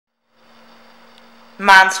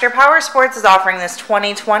Monster Powersports is offering this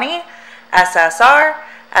 2020 SSR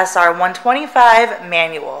SR125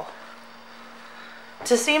 Manual.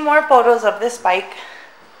 To see more photos of this bike,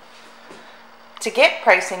 to get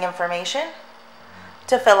pricing information,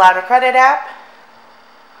 to fill out a credit app,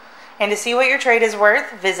 and to see what your trade is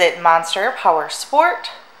worth, visit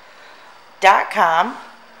monsterpowersport.com.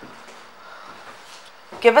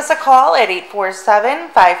 Give us a call at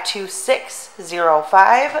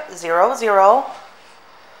 847-526-0500.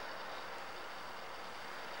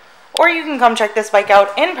 Or you can come check this bike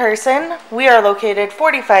out in person. We are located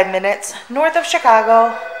 45 minutes north of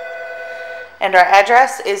Chicago. And our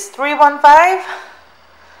address is 315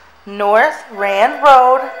 North Rand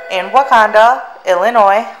Road in Wauconda,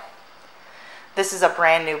 Illinois. This is a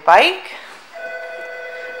brand new bike.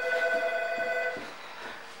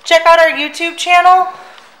 Check out our YouTube channel.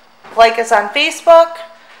 Like us on Facebook.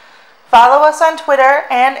 Follow us on Twitter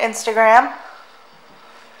and Instagram.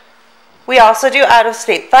 We also do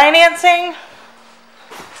out-of-state financing.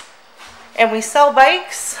 And we sell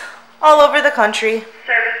bikes all over the country.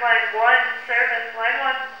 Service line 1.